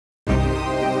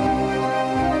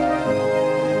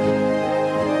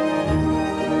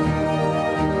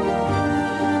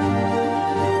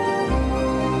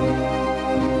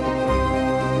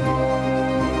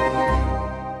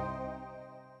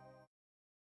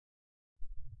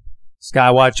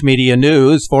Skywatch Media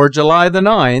News for July the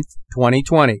 9th,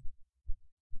 2020.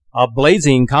 A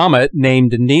blazing comet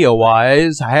named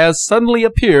NEOWISE has suddenly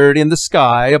appeared in the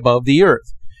sky above the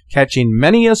Earth, catching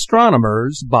many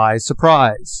astronomers by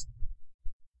surprise.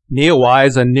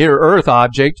 NEOWISE, a near-Earth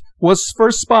object, was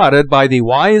first spotted by the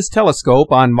WISE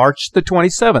telescope on March the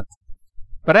 27th.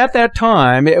 But at that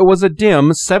time, it was a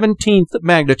dim 17th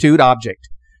magnitude object,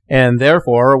 and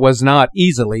therefore was not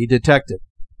easily detected.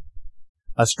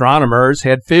 Astronomers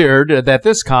had feared that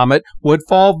this comet would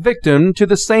fall victim to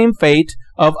the same fate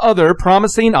of other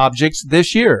promising objects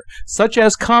this year, such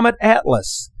as Comet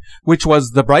Atlas, which was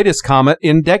the brightest comet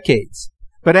in decades.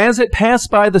 But as it passed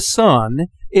by the Sun,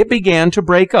 it began to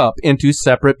break up into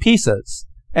separate pieces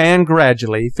and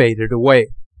gradually faded away.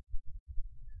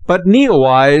 But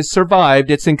NEOWISE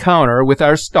survived its encounter with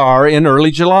our star in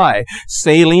early July,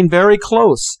 sailing very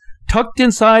close, tucked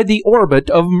inside the orbit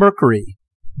of Mercury,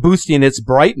 boosting its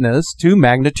brightness to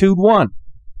magnitude 1.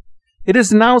 It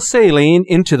is now sailing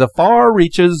into the far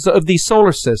reaches of the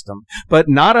solar system, but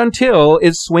not until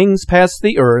it swings past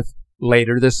the Earth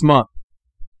later this month.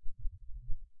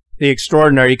 The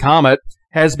extraordinary comet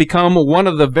has become one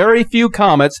of the very few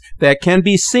comets that can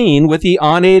be seen with the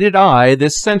unaided eye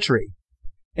this century,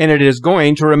 and it is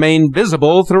going to remain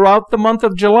visible throughout the month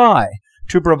of July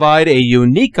to provide a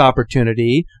unique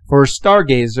opportunity for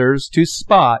stargazers to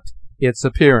spot its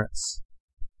appearance.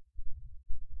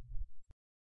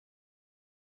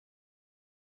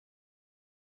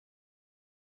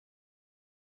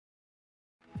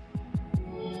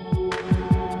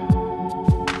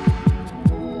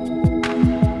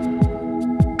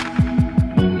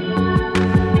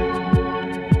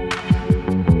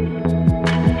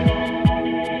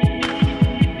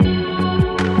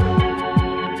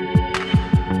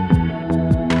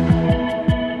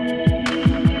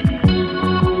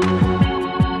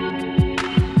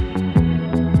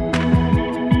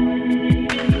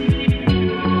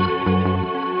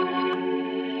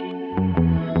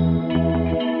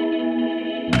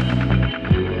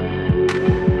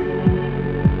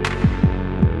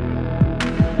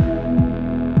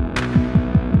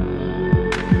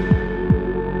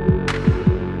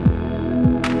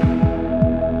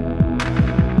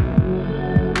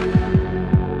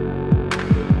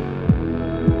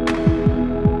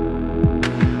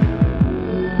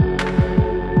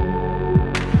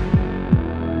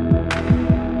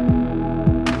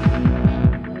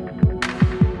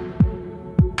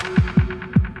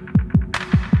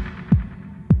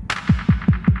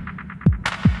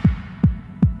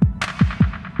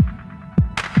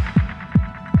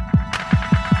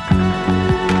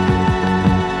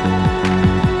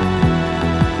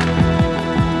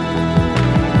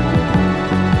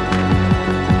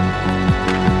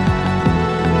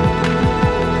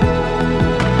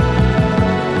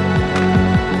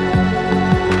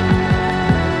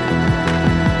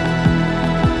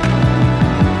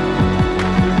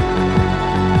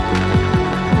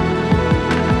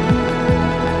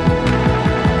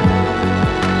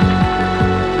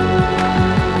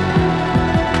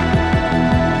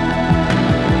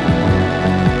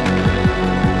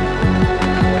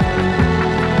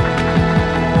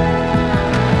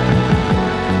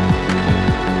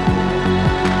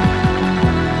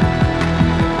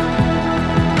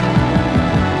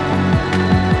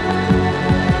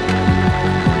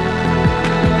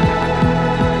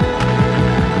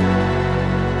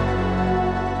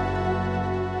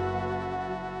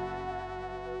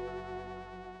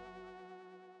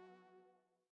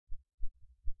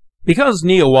 Because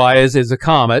NEOWISE is a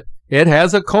comet, it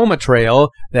has a coma trail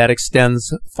that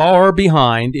extends far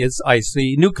behind its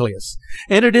icy nucleus,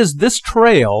 and it is this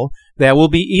trail that will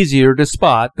be easier to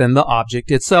spot than the object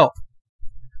itself.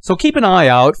 So keep an eye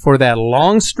out for that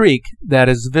long streak that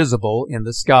is visible in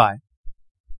the sky.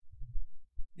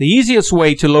 The easiest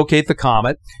way to locate the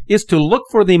comet is to look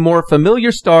for the more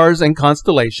familiar stars and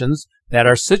constellations that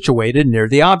are situated near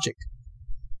the object.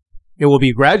 It will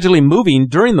be gradually moving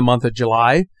during the month of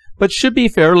July, but should be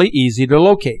fairly easy to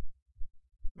locate.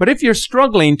 But if you're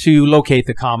struggling to locate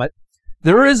the comet,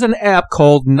 there is an app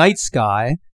called Night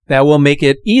Sky that will make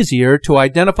it easier to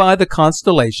identify the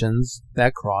constellations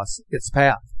that cross its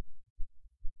path.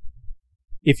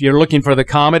 If you're looking for the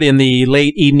comet in the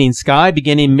late evening sky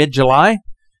beginning mid-July,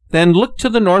 then look to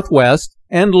the northwest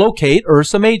and locate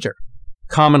Ursa Major,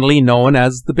 commonly known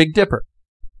as the Big Dipper.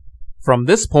 From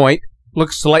this point,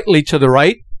 look slightly to the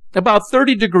right, about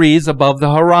 30 degrees above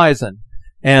the horizon,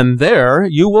 and there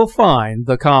you will find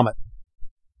the comet.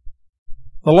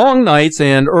 The long nights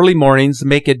and early mornings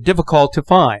make it difficult to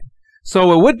find,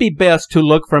 so it would be best to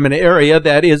look from an area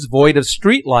that is void of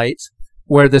street lights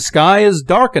where the sky is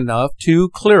dark enough to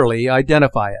clearly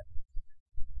identify it.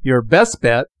 Your best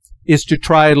bet is to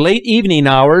try late evening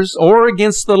hours or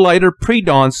against the lighter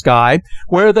pre-dawn sky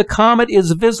where the comet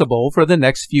is visible for the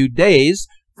next few days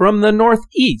from the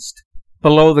northeast,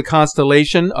 below the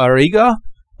constellation Auriga,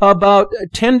 about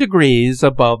 10 degrees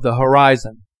above the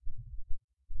horizon.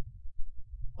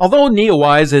 Although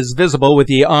NEOWISE is visible with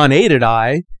the unaided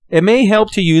eye, it may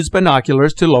help to use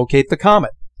binoculars to locate the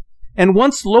comet. And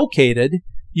once located,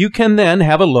 you can then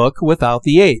have a look without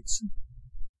the aids.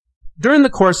 During the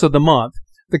course of the month,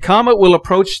 the comet will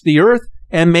approach the Earth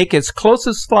and make its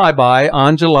closest flyby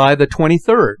on July the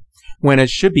 23rd, when it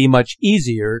should be much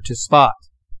easier to spot.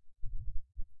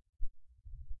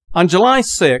 On July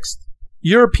 6th,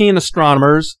 European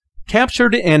astronomers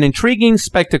captured an intriguing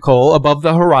spectacle above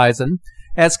the horizon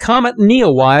as Comet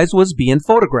NEOWISE was being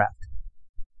photographed.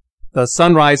 The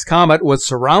sunrise comet was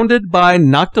surrounded by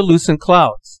noctilucent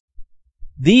clouds.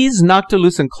 These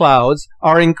noctilucent clouds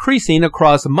are increasing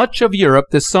across much of Europe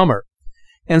this summer,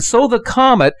 and so the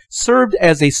comet served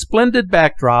as a splendid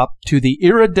backdrop to the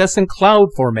iridescent cloud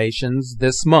formations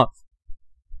this month.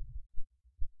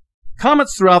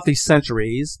 Comets throughout the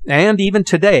centuries, and even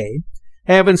today,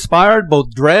 have inspired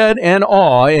both dread and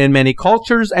awe in many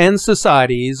cultures and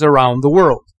societies around the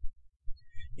world.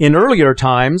 In earlier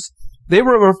times, they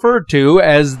were referred to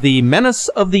as the menace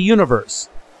of the universe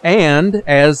and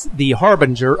as the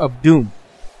harbinger of doom.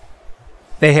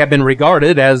 They have been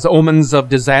regarded as omens of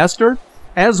disaster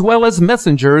as well as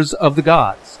messengers of the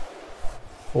gods.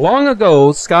 Long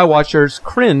ago, skywatchers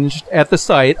cringed at the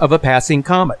sight of a passing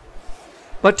comet,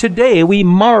 but today we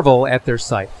marvel at their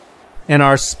sight and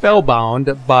are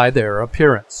spellbound by their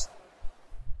appearance.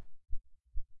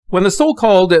 When the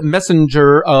so-called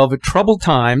messenger of troubled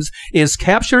times is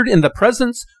captured in the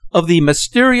presence of the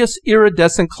mysterious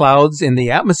iridescent clouds in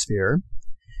the atmosphere,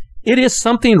 it is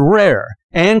something rare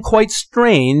and quite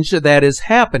strange that is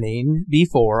happening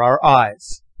before our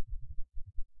eyes.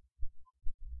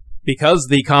 Because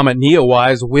the comet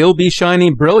NEOWISE will be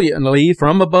shining brilliantly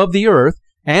from above the Earth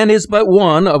and is but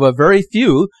one of a very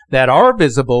few that are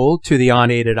visible to the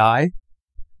unaided eye,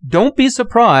 don't be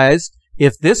surprised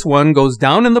if this one goes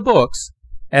down in the books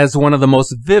as one of the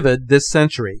most vivid this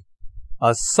century,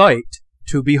 a sight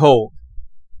to behold.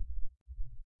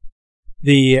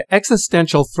 The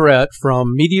existential threat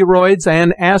from meteoroids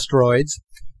and asteroids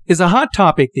is a hot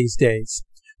topic these days,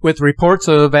 with reports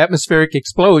of atmospheric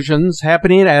explosions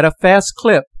happening at a fast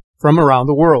clip from around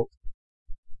the world.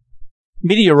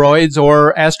 Meteoroids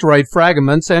or asteroid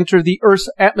fragments enter the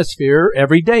Earth's atmosphere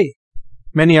every day.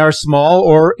 Many are small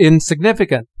or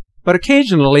insignificant, but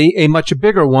occasionally a much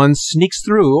bigger one sneaks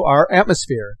through our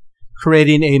atmosphere,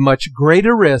 creating a much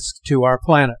greater risk to our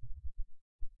planet.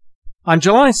 On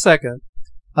July 2nd,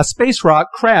 a space rock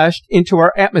crashed into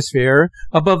our atmosphere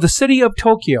above the city of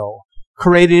Tokyo,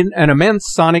 creating an immense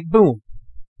sonic boom.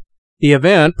 The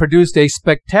event produced a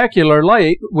spectacular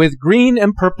light with green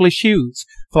and purplish hues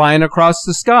flying across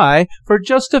the sky for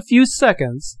just a few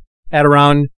seconds at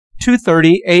around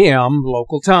 2:30 a.m.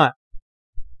 local time.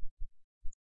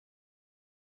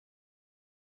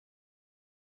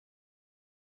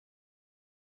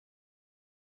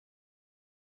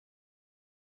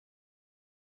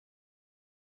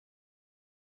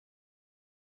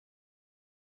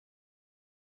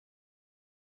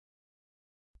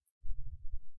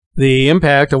 The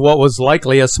impact of what was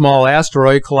likely a small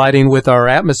asteroid colliding with our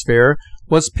atmosphere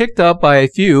was picked up by a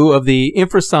few of the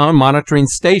infrasound monitoring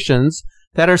stations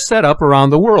that are set up around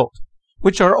the world,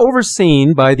 which are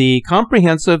overseen by the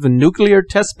Comprehensive Nuclear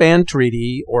Test Ban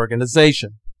Treaty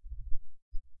Organization.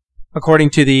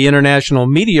 According to the International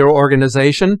Meteor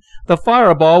Organization, the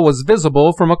fireball was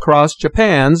visible from across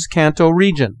Japan's Kanto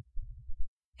region.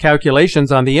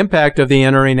 Calculations on the impact of the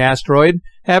entering asteroid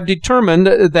have determined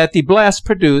that the blast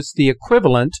produced the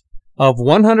equivalent of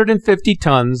 150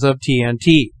 tons of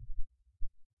TNT.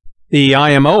 The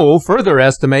IMO further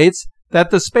estimates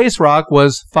that the space rock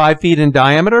was 5 feet in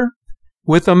diameter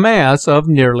with a mass of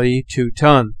nearly 2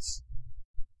 tons.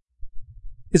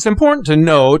 It's important to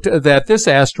note that this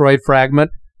asteroid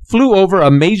fragment flew over a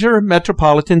major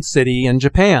metropolitan city in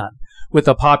Japan with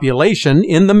a population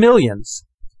in the millions,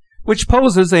 which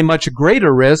poses a much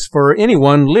greater risk for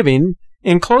anyone living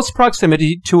in close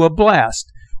proximity to a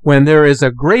blast when there is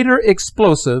a greater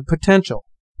explosive potential.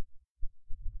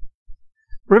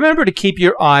 Remember to keep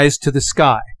your eyes to the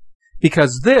sky,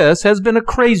 because this has been a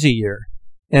crazy year,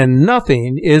 and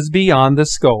nothing is beyond the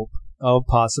scope of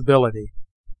possibility.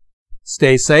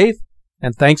 Stay safe,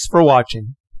 and thanks for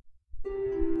watching.